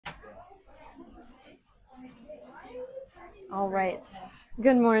All right.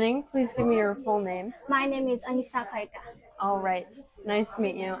 Good morning. Please give me your full name. My name is Anisa Kharka. All right. Nice to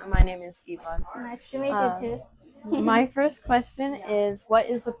meet you. And my name is Eva. Nice to meet you Uh, too. my first question is, what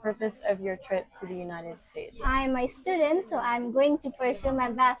is the purpose of your trip to the United States? I'm a student, so I'm going to pursue my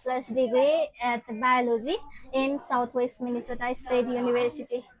bachelor's degree at biology in Southwest Minnesota State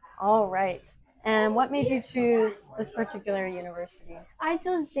University. All right. And what made you choose this particular university? I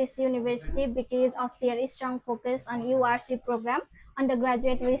chose this university because of their strong focus on URC program,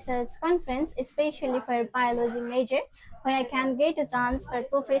 undergraduate research conference, especially for biology major, where I can get a chance for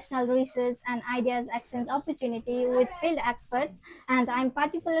professional research and ideas exchange opportunity with field experts. And I'm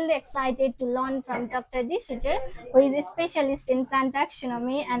particularly excited to learn from Dr. D'Souza, who is a specialist in plant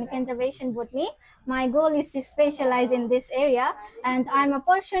taxonomy and conservation botany. My goal is to specialize in this area, and I'm a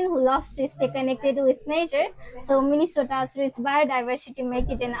person who loves to stay connected with nature. So Minnesota's rich biodiversity make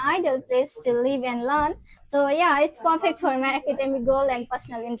it an ideal place to live and learn. So yeah, it's perfect for my academic goal and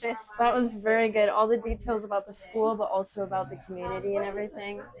personal interest. That was very good. All the details about the school, but also about the community and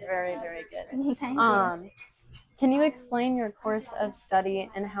everything. Very, very good. Thank you. Can you explain your course of study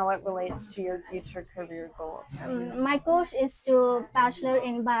and how it relates to your future career goals? My course is to bachelor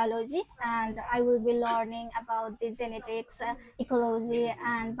in biology, and I will be learning about the genetics, ecology,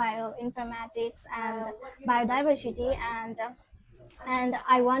 and bioinformatics and biodiversity and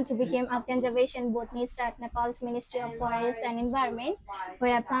I want to become a conservation botanist at Nepal's Ministry of Forest and Environment,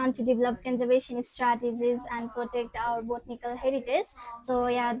 where I plan to develop conservation strategies and protect our botanical heritage. So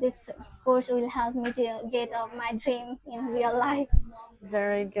yeah, this course will help me to get my dream in real life.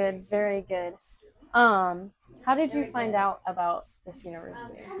 Very good, very good. How did you find out about this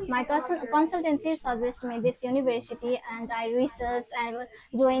university? My consultancy suggested me this university, and I researched and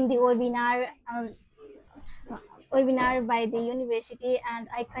joined the webinar by the university, and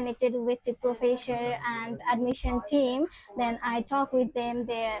I connected with the professor and admission team. Then I talked with them.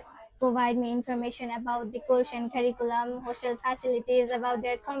 They provide me information about the course and curriculum, hostel facilities, about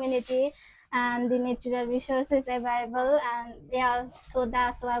their community, and the natural resources available. And yeah, so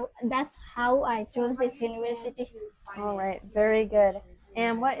that's how I chose this university. All right, very good.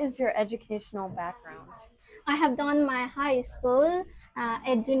 And what is your educational background? I have done my high school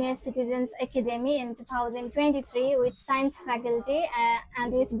at Junior Citizens Academy in 2023 with science faculty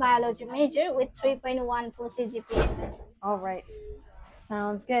and with biology major with 3.14 CGPA. All right,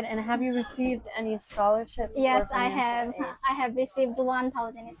 sounds good. And have you received any scholarships? Yes, or I financial have. aid? I have received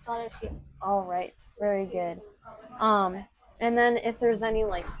 1,000 scholarship. All right, very good. And then if there's any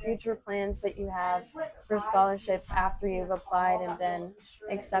like future plans that you have for scholarships after you've applied and been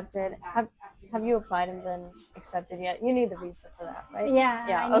accepted, have you applied and been accepted yet? You need the visa for that, right? Yeah,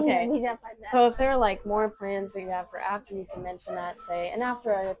 Yeah, I need okay. a visa for that. So if there are like more plans that you have for after, you can mention that, say, and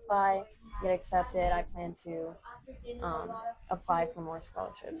after I apply, get accepted, I plan to apply for more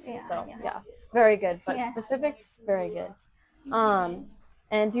scholarships. Yeah, So yeah. yeah, very good. But Yeah. specifics, very good.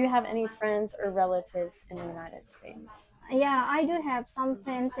 And do you have any friends or relatives in the United States? Yeah, I do have some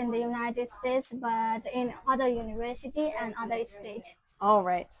friends in the United States, but in other university and other state. All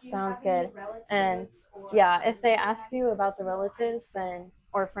right, sounds good. And yeah, if they ask you about the relatives, then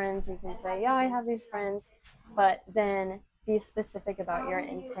or friends, you can say, yeah, I have these friends, but then be specific about your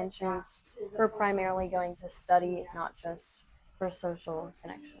intentions for primarily going to study, not just for social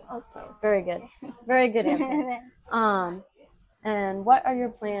connections. So very good, very good answer. And what are your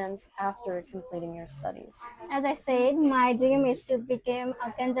plans after completing your studies? As I said, my dream is to become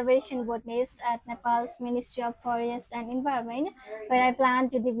a conservation botanist at Nepal's Ministry of Forest and Environment, where I plan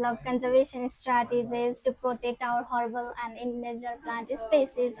to develop conservation strategies to protect our herbal and endangered plant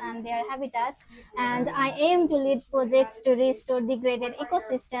species and their habitats. And I aim to lead projects to restore degraded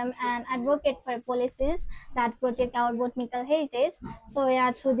ecosystem and advocate for policies that protect our botanical heritage. So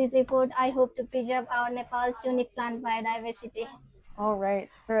yeah, through this effort, I hope to preserve our Nepal's unique plant biodiversity. All right,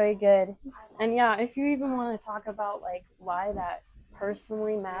 very good. And yeah, if you even want to talk about like why that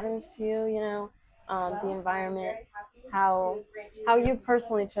personally matters to you, the environment, how you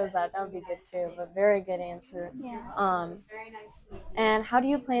personally chose that, that would be good too. But very good answer. Yeah. And how do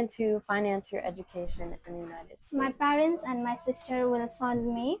you plan to finance your education in the United States? My parents and my sister will fund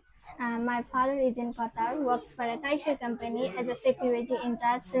me. My father is in Qatar, works for a tissue company as a security in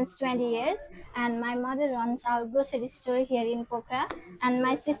charge since 20 years, and my mother runs our grocery store here in Pokhara. And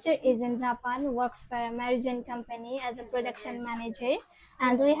my sister is in Japan, works for a Marujan company as a production manager.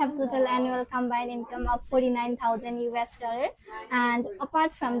 and we have total annual combined income of 49,000 US dollar. And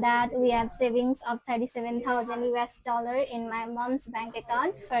apart from that, we have savings of 37,000 US dollar in my mom's bank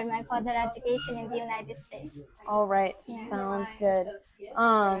account for my further education in the United States. All right, Yeah. sounds good.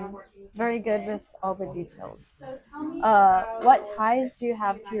 Very good with all the details. What ties do you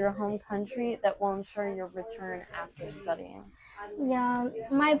have to your home country that will ensure your return after studying? Yeah,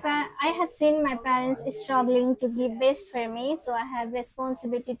 I have seen my parents struggling to give best for me, so I have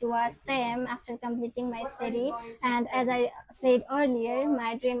responsibility towards them after completing my study. And as I said earlier,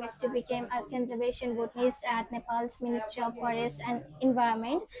 my dream is to become a conservation botanist at Nepal's Ministry of Forest and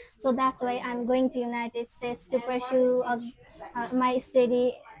Environment. So that's why I'm going to United States to pursue my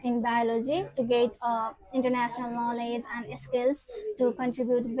study in biology to get international knowledge and skills to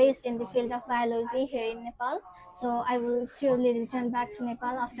contribute best in the field of biology here in Nepal. So I will surely return back to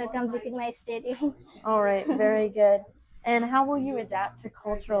Nepal after completing my study. All right, very good. And how will you adapt to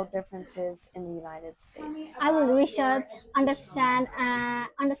cultural differences in the United States? I will research, understand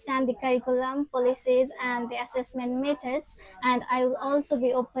the curriculum, policies, and the assessment methods, and I will also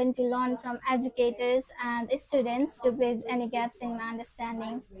be open to learn from educators and students to bridge any gaps in my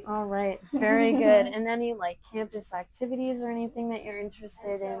understanding. All right, very good. And any like campus activities or anything that you're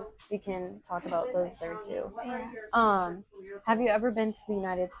interested in, we can talk about those there too. Yeah. Have you ever been to the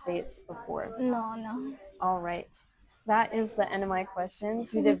United States before? No, no. All right. That is the end of my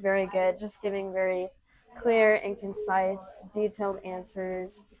questions. You did very good, just giving very clear and concise, detailed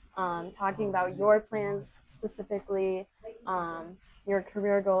answers, talking about your plans specifically, your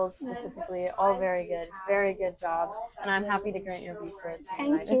career goals specifically. All very good. Very good job. And I'm happy to grant your visa to the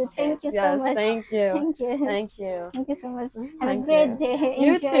United States. Thank you so Yes, much. thank you. Thank you. Thank you. Thank you so much. Have Thank a great you. day.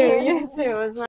 You Enjoy too. your- You too. It was nice.